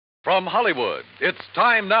From Hollywood, it's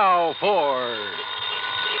time now for...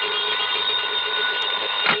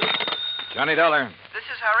 Johnny Dollar. This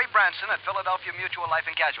is Harry Branson at Philadelphia Mutual Life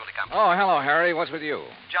and Casualty Company. Oh, hello, Harry. What's with you?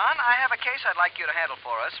 John, I have a case I'd like you to handle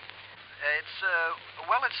for us. It's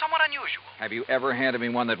somewhat unusual. Have you ever handed me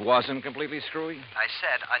one that wasn't completely screwy? I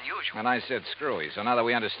said unusual. And I said screwy. So now that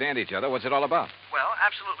we understand each other, what's it all about? Well,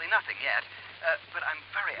 absolutely nothing yet. But I'm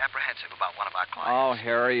very apprehensive about one of our clients. Oh,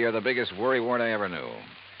 Harry, you're the biggest worrywart I ever knew.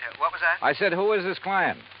 What was that? I said, who is this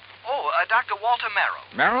client? Oh, Dr. Walter Merrill.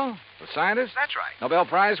 Merrill? The scientist? That's right. Nobel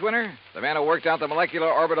Prize winner? The man who worked out the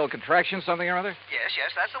molecular orbital contraction something or other? Yes,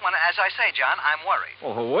 that's the one. As I say, John, I'm worried.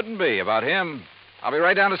 Well, who wouldn't be about him? I'll be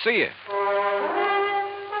right down to see you.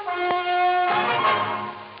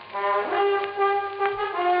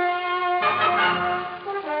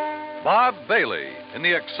 Bob Bailey in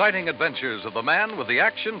the exciting adventures of the man with the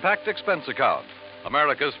action-packed expense account.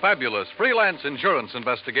 America's fabulous freelance insurance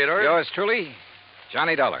investigator. Yours truly,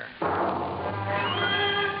 Johnny Dollar.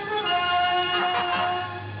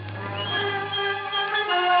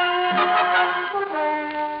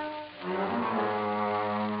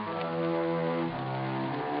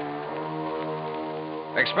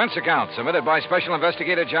 Expense account submitted by Special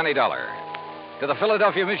Investigator Johnny Dollar to the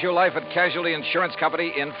Philadelphia Mutual Life and Casualty Insurance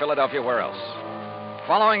Company in Philadelphia. Where else?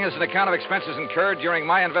 Following is an account of expenses incurred during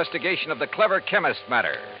my investigation of the clever chemist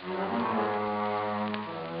matter.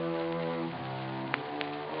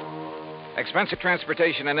 Expense of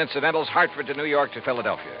transportation and incidentals, Hartford to New York to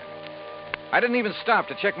Philadelphia. I didn't even stop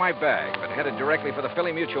to check my bag, but headed directly for the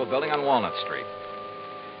Philly Mutual building on Walnut Street.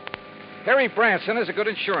 Harry Branson is a good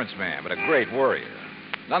insurance man, but a great worrier.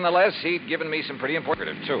 Nonetheless, he'd given me some pretty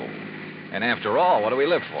important, too. And after all, what do we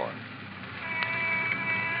live for?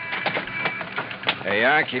 There you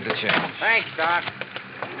are. Keep the change. Thanks, Doc.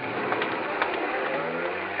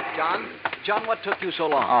 John, what took you so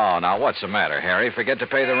long? Oh, now, what's the matter, Harry? Forget to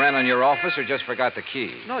pay the rent on your office or just forgot the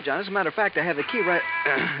key? No, John, as a matter of fact, I have the key right...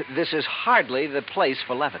 This is hardly the place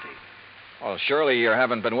for levity. Well, surely you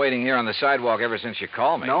haven't been waiting here on the sidewalk ever since you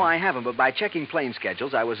called me. No, I haven't, but by checking plane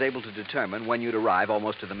schedules, I was able to determine when you'd arrive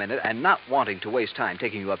almost to the minute, and not wanting to waste time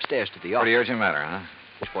taking you upstairs to the office. Pretty urgent matter, huh?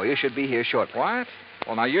 For you should be here shortly. What?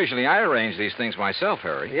 Well, now, usually I arrange these things myself,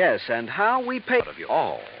 Harry. Yes, and how we pay of you.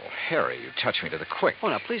 Oh, Harry, you touched me to the quick. Oh,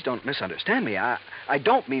 now, please don't misunderstand me. I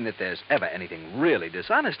don't mean that there's ever anything really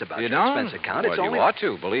dishonest about You your don't? expense account. Well, It's only... you ought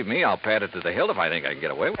to. Believe me, I'll pad it to the hilt if I think I can get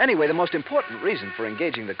away with it. Anyway, the most important reason for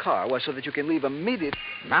engaging the car was so that you can leave immediate...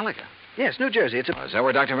 Malaga? Yes, New Jersey. It's a... Oh, is that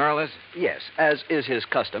where Dr. Merrill is? Yes, as is his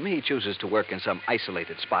custom, he chooses to work in some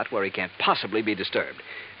isolated spot where he can't possibly be disturbed.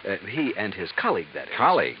 He and his colleague, that is.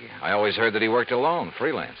 Colleague? I always heard that he worked alone,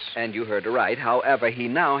 freelance. And you heard right. However, he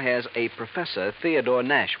now has a Professor Theodore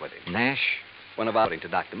Nash with him. Nash? One of according to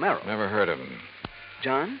Dr. Merrill. Never heard of him.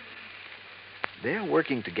 John, they're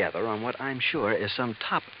working together on what I'm sure is some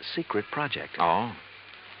top secret project. Oh?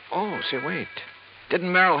 Oh, say, wait.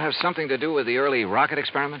 Didn't Merrill have something to do with the early rocket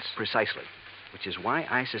experiments? Precisely. Which is why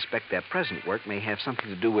I suspect their present work may have something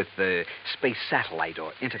to do with the space satellite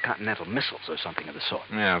or intercontinental missiles or something of the sort.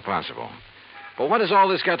 Yeah, possible. But what has all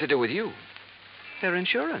this got to do with you? Their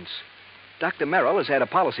insurance. Dr. Merrill has had a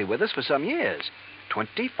policy with us for some years.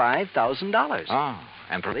 $25,000. Oh,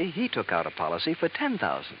 and He took out a policy for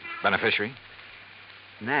 $10,000. beneficiary?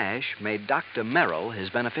 Nash made Dr. Merrill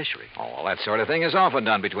his beneficiary. Oh, well, that sort of thing is often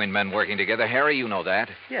done between men working together. Harry, you know that.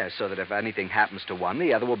 Yes, so that if anything happens to one,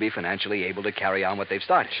 the other will be financially able to carry on what they've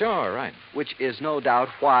started. Sure, right. Which is no doubt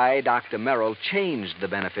why Dr. Merrill changed the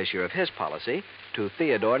beneficiary of his policy to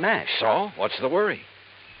Theodore Nash. So, what's the worry?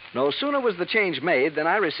 No sooner was the change made than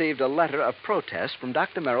I received a letter of protest from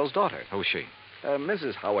Dr. Merrill's daughter. Who's she?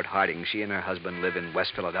 Mrs. Howard Harding. She and her husband live in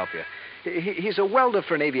West Philadelphia. He's a welder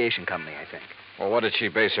for an aviation company, I think. Well, what did she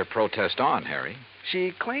base her protest on, Harry?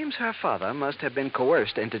 She claims her father must have been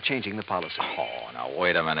coerced into changing the policy. Oh, now,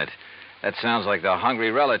 wait a minute. That sounds like the hungry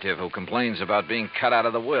relative who complains about being cut out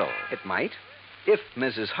of the will. It might. If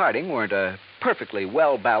Mrs. Harding weren't a perfectly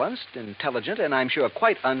well-balanced, intelligent, and I'm sure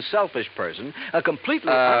quite unselfish person, a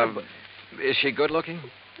completely... Is she good-looking?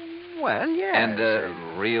 Well, yes.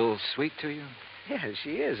 And real sweet to you? Yes,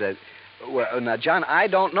 she is. Well, now, John, I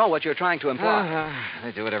don't know what you're trying to imply.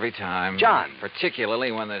 They do it every time. John.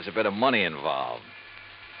 Particularly when there's a bit of money involved.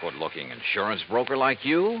 Good-looking insurance broker like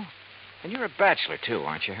you. And you're a bachelor, too,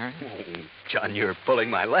 aren't you, Harry? John, you're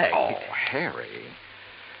pulling my leg. Oh, Harry.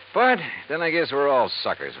 But then I guess we're all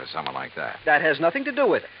suckers for someone like that. That has nothing to do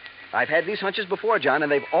with it. I've had these hunches before, John,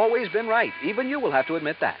 and they've always been right. Even you will have to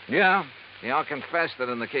admit that. Yeah, I'll confess that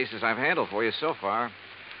in the cases I've handled for you so far.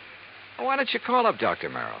 Why don't you call up Dr.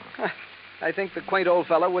 Merrill? I think the quaint old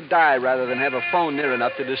fellow would die rather than have a phone near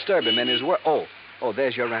enough to disturb him in his work. Oh,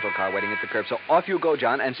 there's your rental car waiting at the curb. So off you go,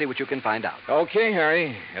 John, and see what you can find out. Okay,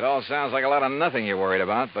 Harry. It all sounds like a lot of nothing you're worried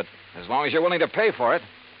about, but as long as you're willing to pay for it.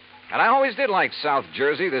 And I always did like South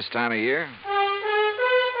Jersey this time of year.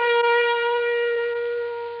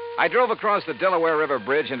 I drove across the Delaware River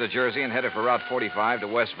Bridge into Jersey and headed for Route 45 to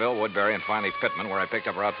Westville, Woodbury, and finally Pittman, where I picked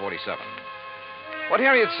up Route 47. What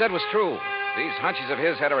Harry had said was true. These hunches of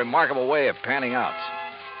his had a remarkable way of panning out.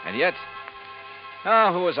 And yet,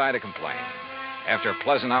 who was I to complain? After a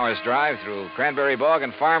pleasant hour's drive through cranberry bog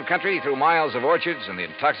and farm country, through miles of orchards and the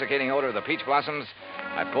intoxicating odor of the peach blossoms,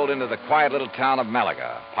 I pulled into the quiet little town of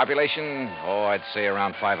Malaga. Population, I'd say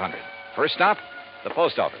around 500. First stop, the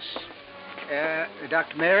post office.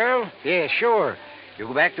 Dr. Merrill? Yeah, sure. You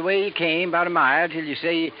go back the way you came, about a mile, till you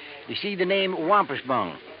see the name Wampus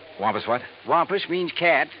Bung. Wampus what? Wampus means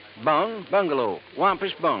cat. Bung, bungalow.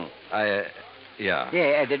 Wampus Bung. Yeah.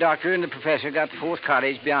 Yeah, the doctor and the professor got the fourth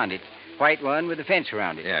cottage beyond it. White one with a fence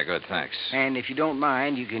around it. Yeah, good, thanks. And if you don't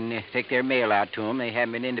mind, you can take their mail out to them. They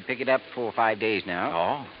haven't been in to pick it up for 4 or 5 days now.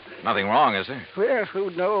 Oh, nothing wrong, is there? Well,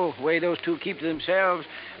 who'd know? The way those two keep to themselves.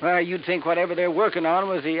 Well, you'd think whatever they're working on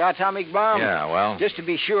was the atomic bomb. Yeah, well... Just to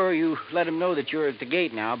be sure, you let them know that you're at the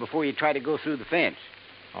gate now before you try to go through the fence.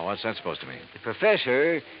 Oh, what's that supposed to mean? The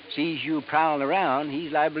professor sees you prowling around,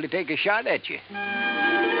 he's liable to take a shot at you.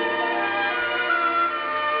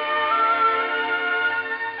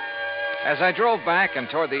 As I drove back and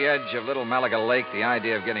toward the edge of Little Malaga Lake, the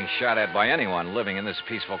idea of getting shot at by anyone living in this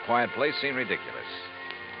peaceful, quiet place seemed ridiculous.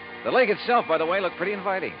 The lake itself, by the way, looked pretty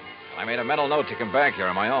inviting. I made a mental note to come back here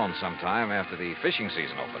on my own sometime after the fishing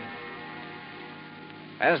season opened.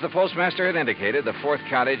 As the postmaster had indicated, the fourth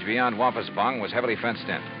cottage beyond Wampus Bung was heavily fenced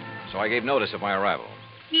in, so I gave notice of my arrival.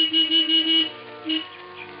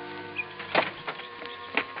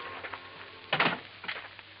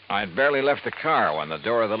 I'd barely left the car when the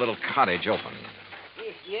door of the little cottage opened.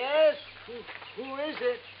 Yes? Who is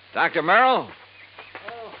it? Dr. Merrill?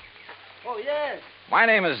 Oh, yes. My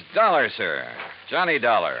name is Dollar, sir. Johnny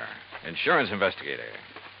Dollar, insurance investigator.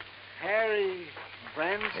 Harry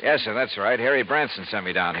Branson? Yes, sir, that's right. Harry Branson sent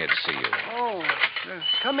me down here to see you. Oh,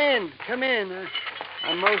 come in.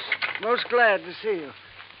 I'm most glad to see you.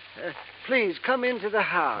 Please, come into the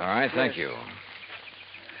house. All right, thank you.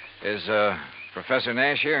 Is, Professor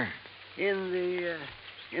Nash here? In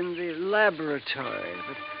the laboratory.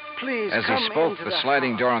 But please, As come he spoke, into the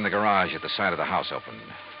sliding house. door on the garage at the side of the house opened.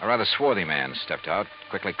 A rather swarthy man stepped out,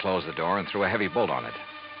 quickly closed the door, and threw a heavy bolt on it.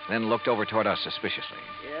 Then looked over toward us suspiciously.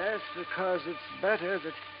 Yes, because it's better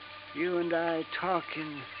that you and I talk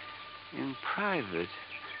in private,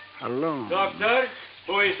 alone. Doctor,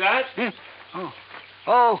 who is that?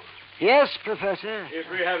 Oh, yes, Professor. If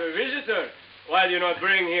we have a visitor, why do you not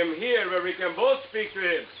bring him here where we can both speak to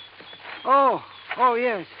him? Oh,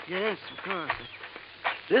 yes, of course.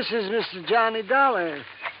 This is Mr. Johnny Dollar,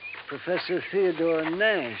 Professor Theodore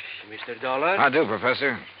Nash. Mr. Dollar? How do,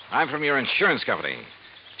 Professor? I'm from your insurance company.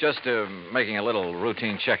 Just making a little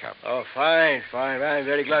routine checkup. Oh, fine. I'm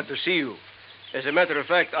very glad to see you. As a matter of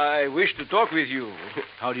fact, I wish to talk with you.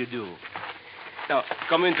 How do you do? Now,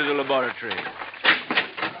 come into the laboratory.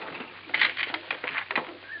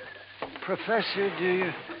 Professor,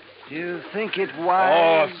 do you think it wise?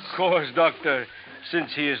 Oh, of course, Doctor.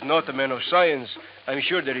 Since he is not a man of science, I'm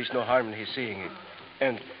sure there is no harm in his seeing it.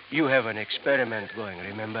 And you have an experiment going,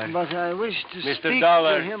 remember? But I wish to Mr. speak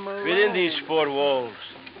Dollar, to him alone. within these four walls,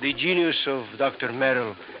 the genius of Dr.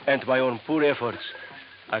 Merrill and my own poor efforts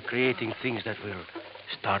are creating things that will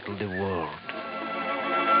startle the world.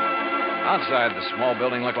 Outside, the small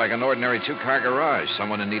building looked like an ordinary two-car garage,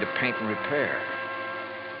 someone in need of paint and repair.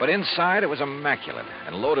 But inside, it was immaculate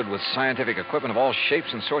and loaded with scientific equipment of all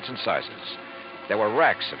shapes and sorts and sizes. There were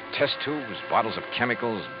racks of test tubes, bottles of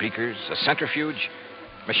chemicals, beakers, a centrifuge,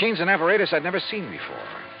 machines and apparatus I'd never seen before,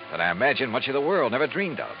 that I imagine much of the world never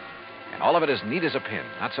dreamed of. And all of it as neat as a pin,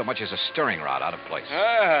 not so much as a stirring rod out of place.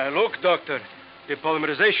 Look, Doctor. The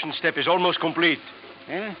polymerization step is almost complete.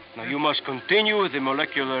 Eh? Now, you must continue the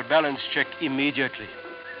molecular balance check immediately.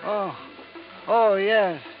 Oh,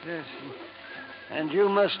 yes. And you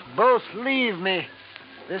must both leave me.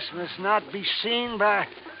 This must not be seen by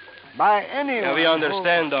anyone. Yeah, we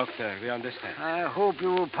understand, Doctor. We understand. I hope you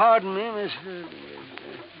will pardon me,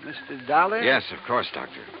 Mr. Dollar. Yes, of course,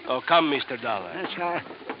 Doctor. Oh, come, Mr. Dollar. Yes,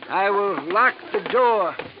 I will lock the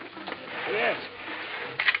door. Yes.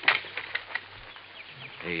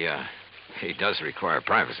 He does require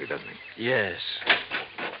privacy, doesn't he? Yes.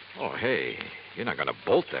 Oh, hey, you're not going to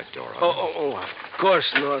bolt that door, are you? Oh, of course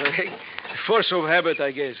not. Force of habit,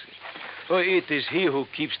 I guess. Oh, it is he who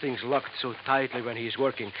keeps things locked so tightly when he is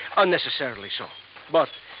working, unnecessarily so. But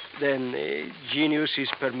then genius is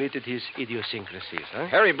permitted his idiosyncrasies, huh?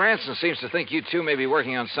 Harry Branson seems to think you two may be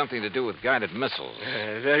working on something to do with guided missiles.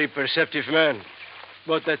 Very perceptive man.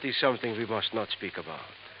 But that is something we must not speak about.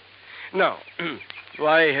 Now,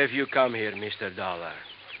 why have you come here, Mr. Dollar?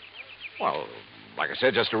 Well, like I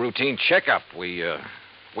said, just a routine checkup. We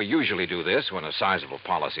usually do this when a sizable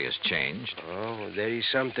policy has changed. Oh, there is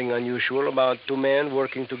something unusual about two men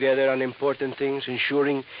working together on important things,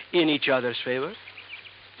 ensuring in each other's favor?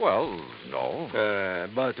 Well, no.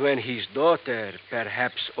 But when his daughter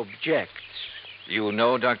perhaps objects. You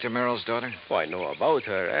know Dr. Merrill's daughter? Oh, I know about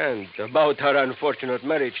her and about her unfortunate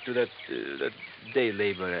marriage to that day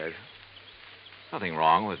laborer. Nothing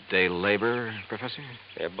wrong with day labor, Professor.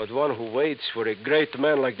 Yeah, but one who waits for a great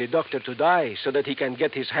man like the doctor to die so that he can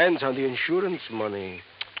get his hands on the insurance money.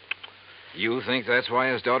 You think that's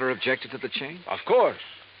why his daughter objected to the change? Of course.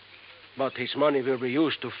 But his money will be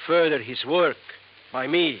used to further his work by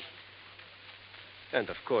me. And,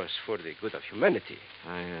 of course, for the good of humanity.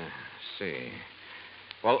 I see.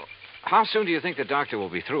 Well, how soon do you think the doctor will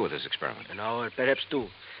be through with his experiment? An hour, perhaps two.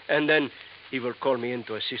 And then he will call me in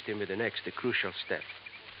to assist him with the next, the crucial step.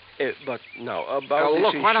 But now, about this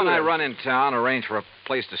look, why don't I insurance- run in town, arrange for a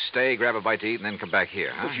place to stay, grab a bite to eat, and then come back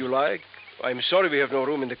here, huh? If you like. I'm sorry we have no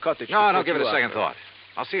room in the cottage. No, to don't put give it you a second up. thought.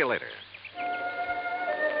 I'll see you later.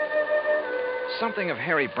 Something of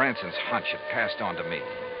Harry Branson's hunch had passed on to me.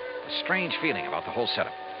 A strange feeling about the whole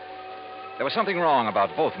setup. There was something wrong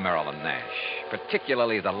about both Merrill and Nash,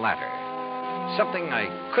 particularly the latter. Something I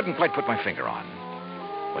couldn't quite put my finger on.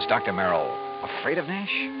 Was Dr. Merrill afraid of Nash?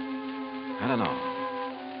 I don't know.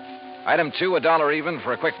 Item 2, $1 even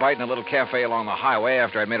for a quick bite in a little cafe along the highway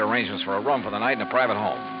after I'd made arrangements for a room for the night in a private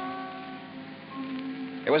home.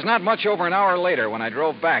 It was not much over an hour later when I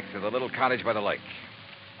drove back to the little cottage by the lake.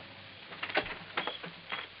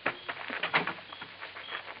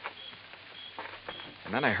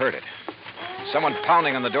 And then I heard it. Someone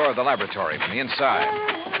pounding on the door of the laboratory from the inside.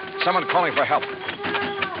 Someone calling for help.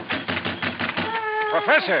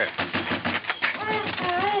 Professor!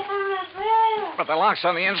 But the lock's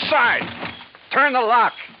on the inside. Turn the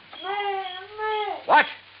lock. What?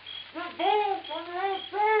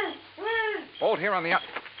 Bolt here on the...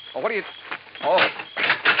 Oh, what are you... Oh.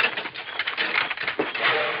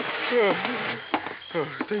 Oh,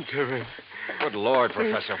 thank heaven. Good Lord,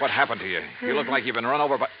 Professor. What happened to you? You look like you've been run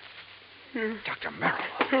over by... Dr. Merrill.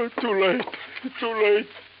 Oh, too late. Too late.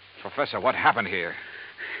 Professor, what happened here?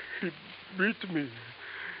 He beat me.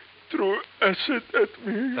 Threw acid at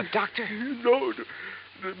me. The doctor? No,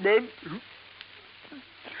 the man.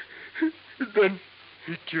 Then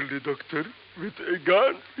he killed the doctor with a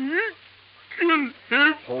gun. He killed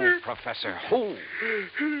him. Who, Professor? Who?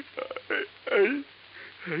 I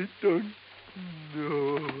don't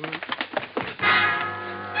know.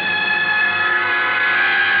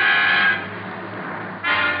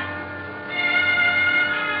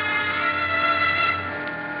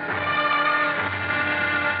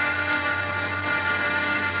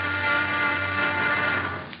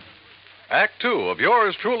 Act 2 of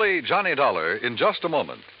yours truly, Johnny Dollar, in just a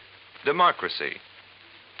moment. Democracy.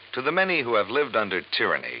 To the many who have lived under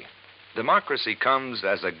tyranny, democracy comes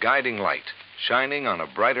as a guiding light, shining on a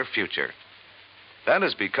brighter future. That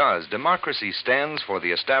is because democracy stands for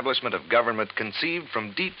the establishment of government conceived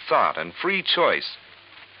from deep thought and free choice,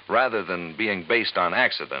 rather than being based on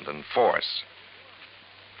accident and force.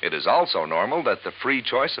 It is also normal that the free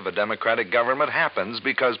choice of a democratic government happens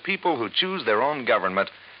because people who choose their own government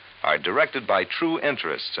are directed by true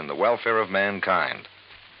interests in the welfare of mankind.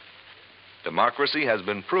 Democracy has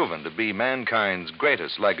been proven to be mankind's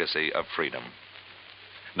greatest legacy of freedom.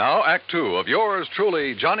 Now, Act 2 of yours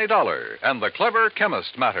truly, Johnny Dollar, and the clever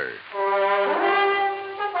chemist matter.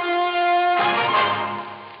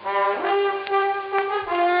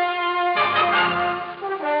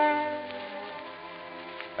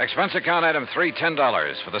 Expense account item 3,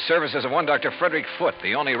 $10 for the services of one Dr. Frederick Foote,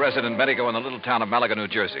 the only resident medico in the little town of Malaga, New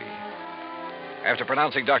Jersey. After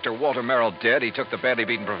pronouncing Dr. Walter Merrill dead, he took the badly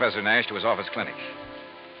beaten Professor Nash to his office clinic.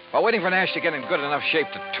 While waiting for Nash to get in good enough shape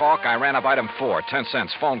to talk, I ran up item 4, 10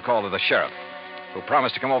 cents, phone call to the sheriff, who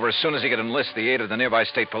promised to come over as soon as he could enlist the aid of the nearby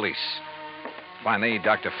state police. Finally,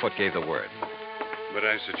 Dr. Foote gave the word. But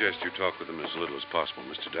I suggest you talk with him as little as possible,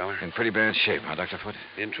 Mr. Dollar. In pretty bad shape, huh, Dr. Foote?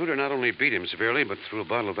 The intruder not only beat him severely, but threw a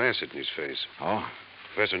bottle of acid in his face. Oh?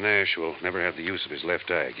 Professor Nash will never have the use of his left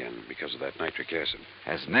eye again because of that nitric acid.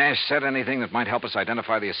 Has Nash said anything that might help us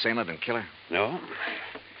identify the assailant and killer? No?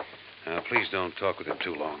 Now, please don't talk with him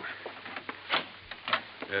too long.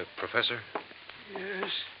 Professor? Yes?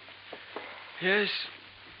 Yes.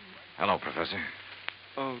 Hello, Professor.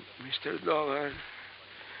 Oh, Mr. Dollar.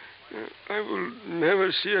 I will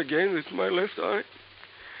never see again with my left eye.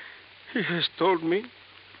 He has told me.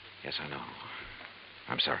 Yes, I know.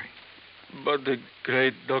 I'm sorry. But the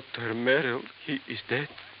great Dr. Merrill, he is dead.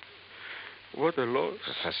 What a loss.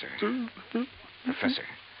 Professor. Professor,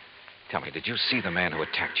 tell me, did you see the man who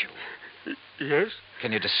attacked you? Yes.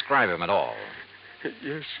 Can you describe him at all?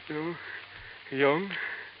 Yes, young,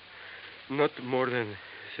 not more than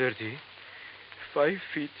 30, 5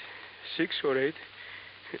 feet, 6 or 8,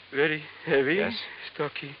 very heavy, yes,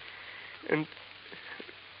 stocky, and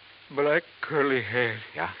black curly hair.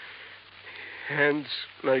 Yeah? Hands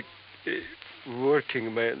like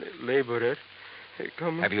working man, laborer.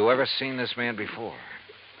 Have you ever seen this man before?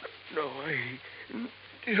 No,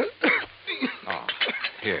 Oh,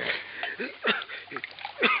 here.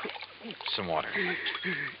 Some water.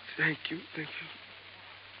 Thank you.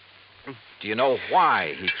 Do you know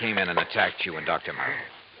why he came in and attacked you and Dr. Merrill?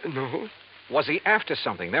 No. Was he after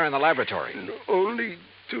something there in the laboratory? No, only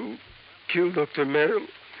to kill Dr. Merrill.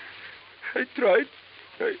 I tried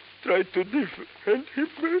to defend him.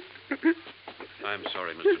 I'm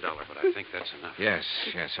sorry, Mr. Dollar, but I think that's enough. Yes,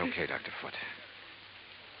 okay, Dr. Foote.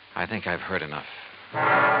 I think I've heard enough.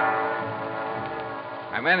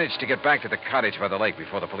 I managed to get back to the cottage by the lake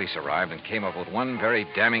before the police arrived and came up with one very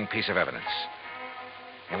damning piece of evidence.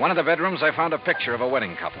 In one of the bedrooms, I found a picture of a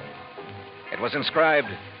wedding couple. It was inscribed,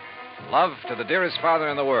 "Love to the dearest father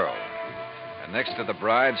in the world." And next to the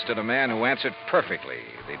bride stood a man who answered perfectly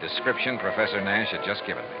the description Professor Nash had just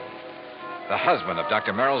given me. The husband of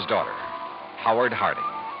Dr. Merrill's daughter, Howard Harding.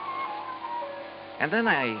 And then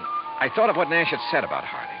I thought of what Nash had said about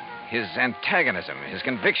Harding. His antagonism, his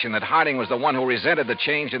conviction that Harding was the one who resented the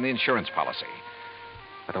change in the insurance policy.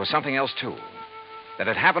 But there was something else, too. That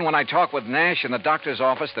had happened when I talked with Nash in the doctor's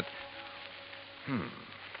office that...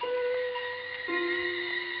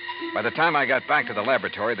 By the time I got back to the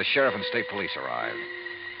laboratory, the sheriff and state police arrived.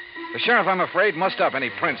 The sheriff, I'm afraid, mussed up any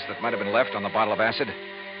prints that might have been left on the bottle of acid.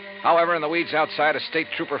 However, in the weeds outside, a state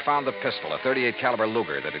trooper found the pistol, a .38 caliber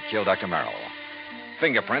Luger that had killed Dr. Merrill.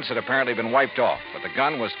 Fingerprints had apparently been wiped off, but the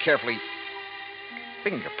gun was carefully...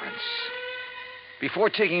 Fingerprints. Before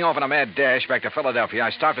taking off on a mad dash back to Philadelphia, I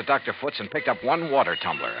stopped at Dr. Foote's and picked up one water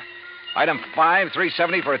tumbler. Item 5,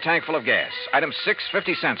 $3.70 for a tank full of gas. Item 6,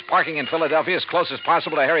 50 cents. Parking in Philadelphia as close as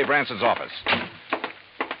possible to Harry Branson's office.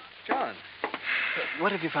 John,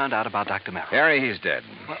 what have you found out about Dr. Merrill? Harry, he's dead.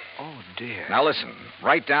 Well, oh, dear. Now, listen.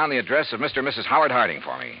 Write down the address of Mr. and Mrs. Howard Harding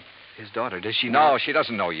for me. His daughter, does she know? No, she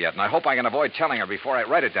doesn't know yet, and I hope I can avoid telling her before I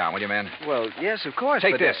write it down, will you, man? Well, yes, of course.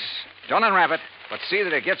 Take but, this. Don't unwrap it, but see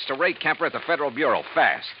that it gets to Ray Kemper at the Federal Bureau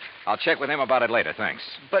fast. I'll check with him about it later, thanks.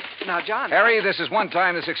 But now, John... Harry, this is one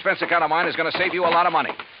time this expense account of mine is going to save you a lot of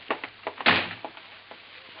money.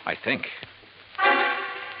 I think.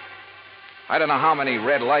 I don't know how many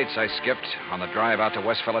red lights I skipped on the drive out to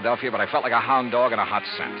West Philadelphia, but I felt like a hound dog in a hot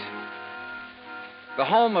scent. The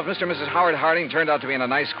home of Mr. and Mrs. Howard Harding turned out to be in a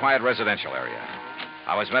nice, quiet residential area.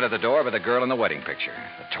 I was met at the door by the girl in the wedding picture.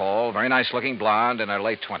 A tall, very nice-looking blonde in her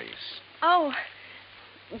late 20s. Oh,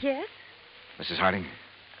 yes? Mrs. Harding?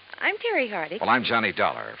 I'm Terry Harding. Well, I'm Johnny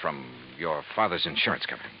Dollar from your father's insurance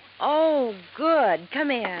company. Oh, good.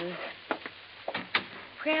 Come in.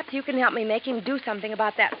 Perhaps you can help me make him do something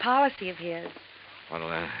about that policy of his. Well,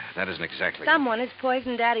 that isn't exactly... Someone has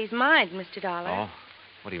poisoned Daddy's mind, Mr. Dollar. Oh?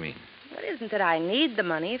 What do you mean? It isn't that I need the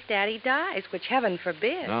money if Daddy dies, which heaven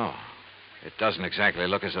forbid. No. It doesn't exactly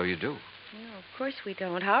look as though you do. No, of course we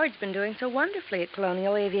don't. Howard's been doing so wonderfully at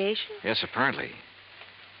Colonial Aviation. Yes, apparently.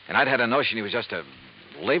 And I'd had a notion he was just a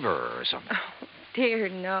laborer or something. Oh, dear,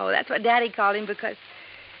 no. That's what Daddy called him because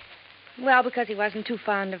he wasn't too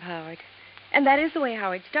fond of Howard. And that is the way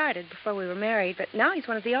Howard started before we were married, but now he's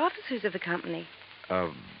one of the officers of the company.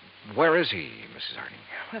 Where is he, Mrs. Harding?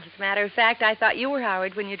 Well, as a matter of fact, I thought you were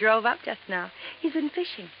Howard when you drove up just now. He's been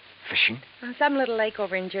fishing. Fishing? On some little lake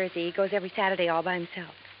over in Jersey. He goes every Saturday all by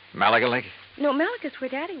himself. Malaga Lake? No, Malaga's where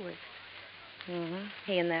Daddy was. Mm-hmm.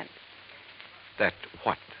 He and that. That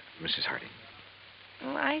what, Mrs. Harding?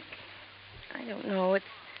 Well, I don't know. It's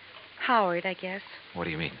Howard, I guess. What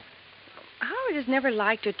do you mean? Howard has never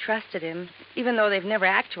liked or trusted him, even though they've never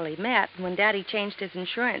actually met. When Daddy changed his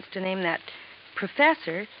insurance to name that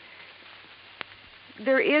professor,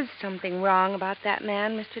 there is something wrong about that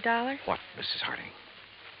man, Mr. Dollar. What, Mrs. Harding?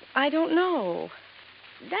 I don't know.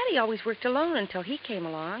 Daddy always worked alone until he came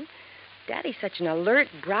along. Daddy's such an alert,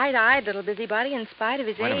 bright-eyed little busybody in spite of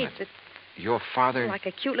his Wait a age. minute. Your father... Like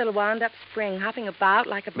a cute little wound-up spring, hopping about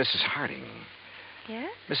like a... Mrs. Harding.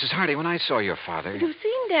 Yes? Mrs. Harding, when I saw your father... You've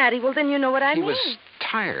seen Daddy. Well, then you know what I mean. He was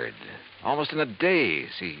tired. Almost in a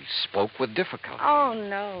daze. He spoke with difficulty. Oh,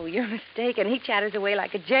 no, you're mistaken. He chatters away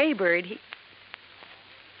like a jaybird.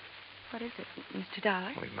 What is it, Mr.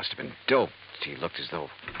 Dollar? Well, he must have been doped. He looked as though...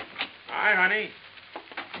 Hi, honey.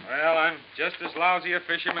 Well, I'm just as lousy a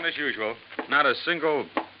fisherman as usual. Not a single...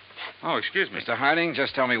 Oh, excuse me. Mr. Harding,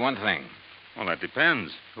 just tell me one thing. Well, that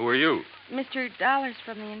depends. Who are you? Mr. Dollar's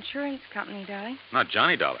from the insurance company, darling. Not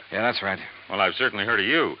Johnny Dollar. Yeah, that's right. Well, I've certainly heard of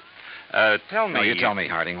you. Tell me... No, you tell me,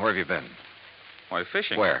 Harding. Where have you been? Why,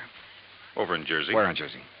 fishing. Where? Over in Jersey. Where in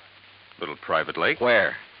Jersey? Little private lake.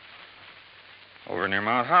 Where? Over near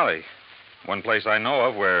Mount Holly. One place I know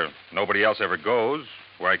of where nobody else ever goes,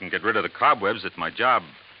 where I can get rid of the cobwebs at my job.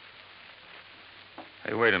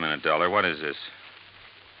 Hey, wait a minute, Dollar. What is this?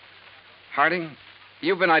 Harding,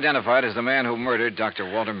 you've been identified as the man who murdered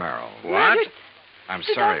Dr. Walter Merrill. What? I'm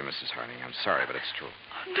sorry, Mrs. Harding. I'm sorry, but it's true.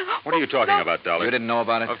 No, What are you talking about, Dollar? You didn't know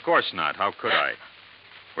about it? Of course not. How could I?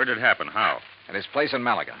 Where did it happen? How? At his place in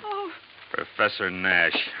Malaga. Oh, Professor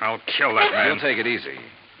Nash. I'll kill that man. You'll take it easy.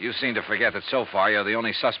 You seem to forget that so far you're the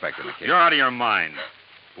only suspect in the case. You're out of your mind.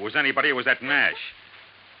 If it was anybody, it was that Nash.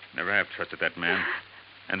 Never have trusted that man.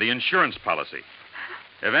 And the insurance policy.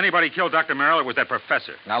 If anybody killed Dr. Merrill, it was that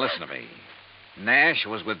professor. Now, listen to me. Nash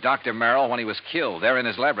was with Dr. Merrill when he was killed there in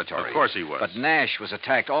his laboratory. Of course he was. But Nash was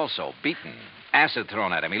attacked also, beaten, acid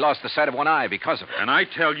thrown at him. He lost the sight of one eye because of it. And I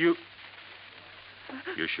tell you...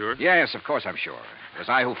 You're sure? Yes, of course I'm sure. It was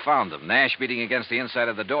I who found them. Nash beating against the inside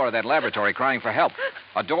of the door of that laboratory crying for help.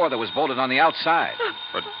 A door that was bolted on the outside.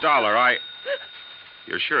 But, Dollar,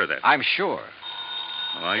 You're sure of that? I'm sure.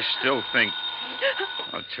 Well, I still think...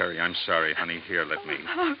 Oh, Terry, I'm sorry, honey. Here, let me...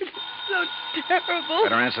 Howard, it's so terrible.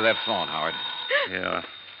 Better answer that phone, Howard. Yeah.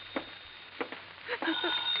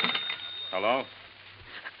 Hello?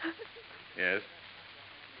 Yes?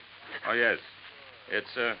 Oh, yes. It's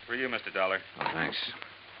for you, Mr. Dollar. Oh, thanks.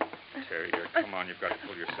 Terry, come on. You've got to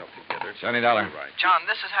pull yourself together. Johnny Dollar. You're right. John,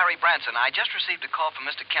 this is Harry Branson. I just received a call from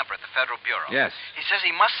Mr. Kemper at the Federal Bureau. Yes. He says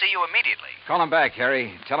he must see you immediately. Call him back,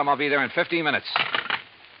 Harry. Tell him I'll be there in 15 minutes.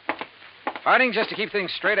 Harding, just to keep things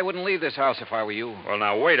straight, I wouldn't leave this house if I were you. Well,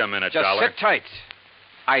 now, wait a minute, Just Dollar. sit tight.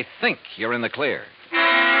 I think you're in the clear.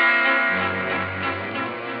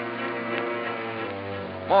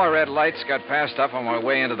 More red lights got passed up on my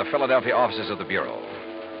way into the Philadelphia offices of the Bureau.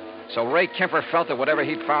 So Ray Kemper felt that whatever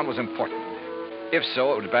he'd found was important. If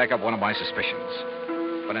so, it would back up one of my suspicions.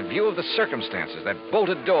 But in view of the circumstances, that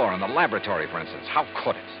bolted door in the laboratory, for instance, how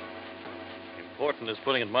could it? Important is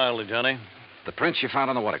putting it mildly, Johnny. The prints you found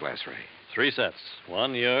on the water glass, Ray. 3 sets.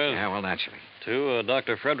 1, yours. Yeah, well, naturally. 2,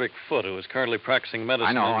 Dr. Frederick Foote, who is currently practicing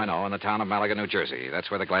medicine. I know, in the town of Malaga, New Jersey. That's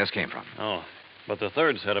where the glass came from. Oh, but the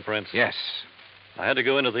 3rd set of prints. Yes. I had to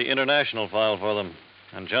go into the international file for them.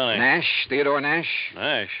 And Johnny... Nash? Theodore Nash?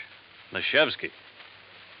 Nash. Nashevsky.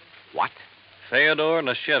 What? Theodore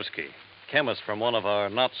Nashevsky. Chemist from one of our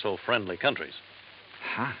not-so-friendly countries.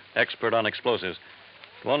 Huh? Expert on explosives.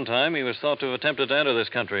 At one time, he was thought to have attempted to enter this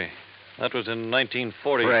country. That was in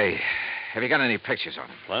 1940. Ray, have you got any pictures on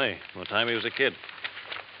him? Plenty. From the time he was a kid.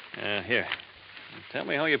 Here. Tell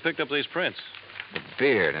me how you picked up these prints. The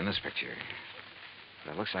beard in this picture.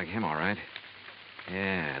 That looks like him, all right.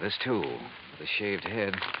 Yeah, this too, with a shaved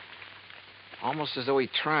head. Almost as though he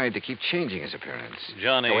tried to keep changing his appearance.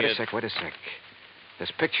 Johnny... Oh, wait a sec.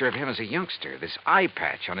 This picture of him as a youngster, this eye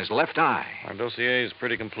patch on his left eye. Our dossier is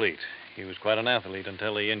pretty complete. He was quite an athlete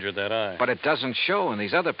until he injured that eye. But it doesn't show in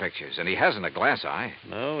these other pictures, and he hasn't a glass eye.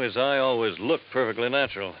 No, his eye always looked perfectly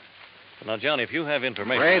natural. But now, Johnny, if you have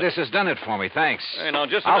information... Ray, this has done it for me. Thanks. Hey, now,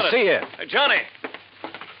 just a I'll minute. see you. Hey, Johnny!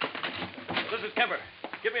 This is Kemper.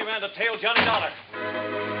 Give me a man to tail Johnny Dollar.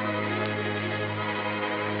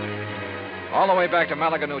 All the way back to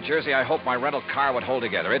Malaga, New Jersey, I hoped my rental car would hold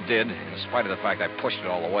together. It did, in spite of the fact I pushed it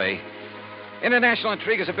all the way. International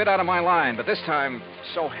intrigue is a bit out of my line, but this time,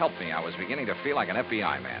 so help me, I was beginning to feel like an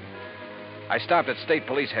FBI man. I stopped at state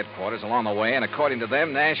police headquarters along the way, and according to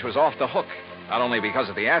them, Nash was off the hook. Not only because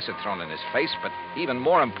of the acid thrown in his face, but even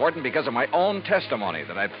more important, because of my own testimony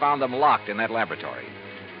that I'd found them locked in that laboratory.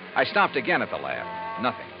 I stopped again at the lab.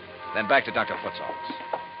 Nothing. Then back to Dr. Foote's office.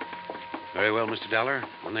 Very well, Mr. Dollar.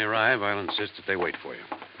 When they arrive, I'll insist that they wait for you.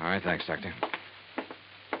 All right, thanks, Doctor.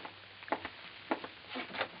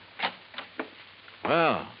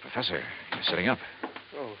 Well, Professor, you're sitting up.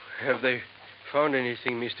 Oh, have they found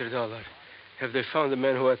anything, Mr. Dollar? Have they found the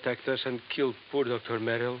man who attacked us and killed poor Dr.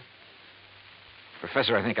 Merrill?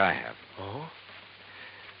 Professor, I think I have. Oh?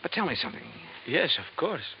 But tell me something. Yes, of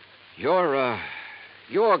course.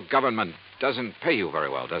 Your government doesn't pay you very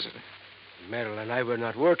well, does it? Merrill and I were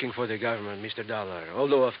not working for the government, Mr. Dollar.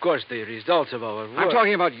 Although, of course, the results of our work... I'm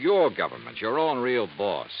talking about your government, your own real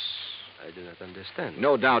boss. I do not understand.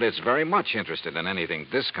 No doubt it's very much interested in anything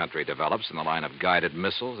this country develops in the line of guided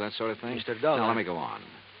missiles, that sort of thing. Mr. Dollar. Now, let me go on.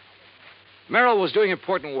 Merrill was doing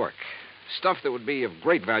important work. Stuff that would be of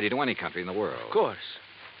great value to any country in the world. Of course.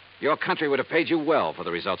 Your country would have paid you well for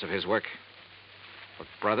the results of his work. But,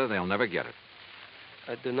 brother, they'll never get it.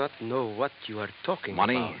 I do not know what you are talking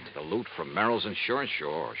Money, about. the loot from Merrill's insurance,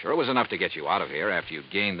 sure. Sure, it was enough to get you out of here after you'd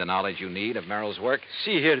gained the knowledge you need of Merrill's work.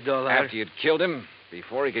 See here, Dollar. After you'd killed him,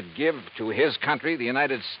 before he could give to his country, the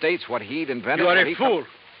United States, what he'd invented. You are a fool.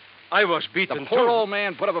 I was beaten, The poor too. old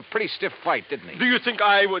man put up a pretty stiff fight, didn't he? Do you think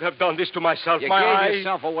I would have done this to myself? You gave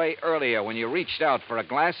yourself away earlier when you reached out for a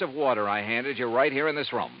glass of water I handed you right here in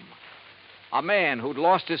this room. A man who'd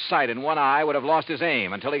lost his sight in one eye would have lost his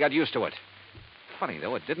aim until he got used to it. Funny,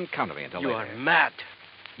 though, it didn't come to me until You later. are mad.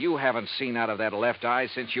 You haven't seen out of that left eye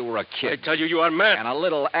since you were a kid. I tell you, you are mad. And a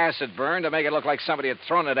little acid burn to make it look like somebody had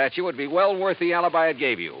thrown it at you would be well worth the alibi it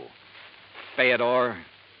gave you. Fyodor.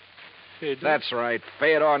 That's right,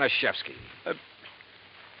 Fyodor Nashevsky.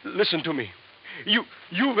 Listen to me. You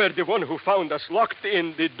were the one who found us locked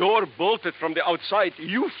in, the door bolted from the outside.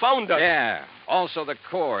 You found us. Yeah. Also the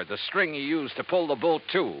cord, the string you used to pull the bolt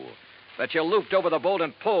to. That you looped over the bolt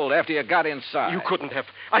and pulled after you got inside. You couldn't have.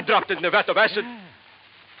 I dropped it in the vat of acid. Yeah.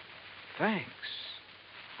 Thanks.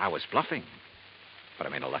 I was bluffing. But I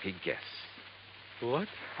made a lucky guess. What?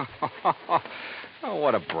 Oh,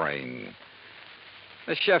 what a brain.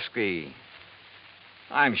 Nashevsky,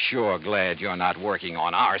 I'm sure glad you're not working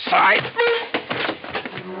on our side.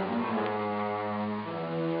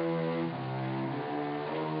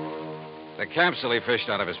 The capsule he fished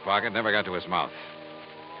out of his pocket never got to his mouth.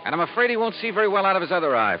 And I'm afraid he won't see very well out of his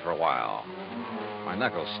other eye for a while. My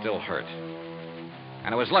knuckles still hurt.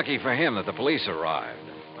 And it was lucky for him that the police arrived.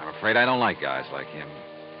 I'm afraid I don't like guys like him.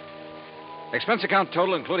 Expense account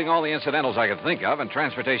total, including all the incidentals I could think of, and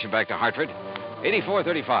transportation back to Hartford,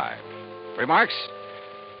 $84.35. Remarks?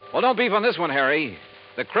 Well, don't beef on this one, Harry.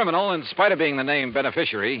 The criminal, in spite of being the named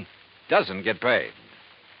beneficiary, doesn't get paid.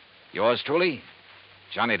 Yours truly,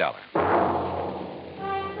 Johnny Dollar.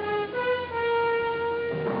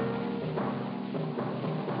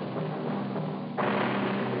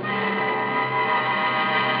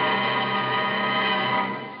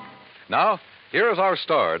 Now, here is our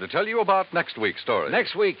star to tell you about next week's story.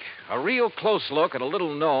 Next week, a real close look at a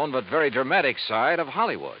little-known but very dramatic side of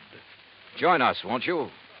Hollywood. Join us, won't you?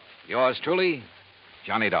 Yours truly,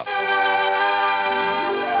 Johnny Dollar.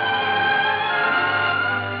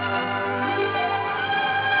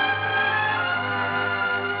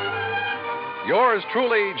 Yours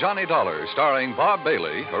truly, Johnny Dollar, starring Bob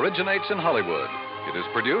Bailey, originates in Hollywood. It is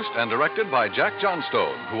produced and directed by Jack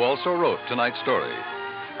Johnstone, who also wrote tonight's story.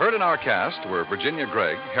 Heard in our cast were Virginia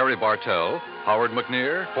Gregg, Harry Bartell, Howard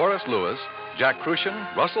McNear, Forrest Lewis, Jack Crucian,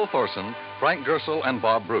 Russell Thorson, Frank Gersel, and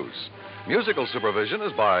Bob Bruce. Musical supervision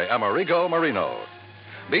is by Amerigo Marino.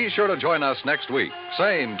 Be sure to join us next week,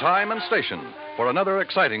 same time and station, for another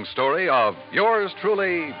exciting story of yours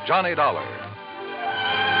truly, Johnny Dollar.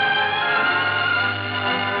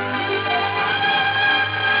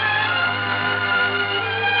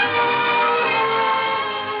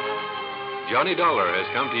 Johnny Dollar has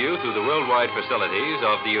come to you through the worldwide facilities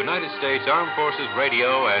of the United States Armed Forces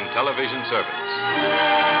Radio and Television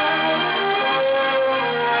Service.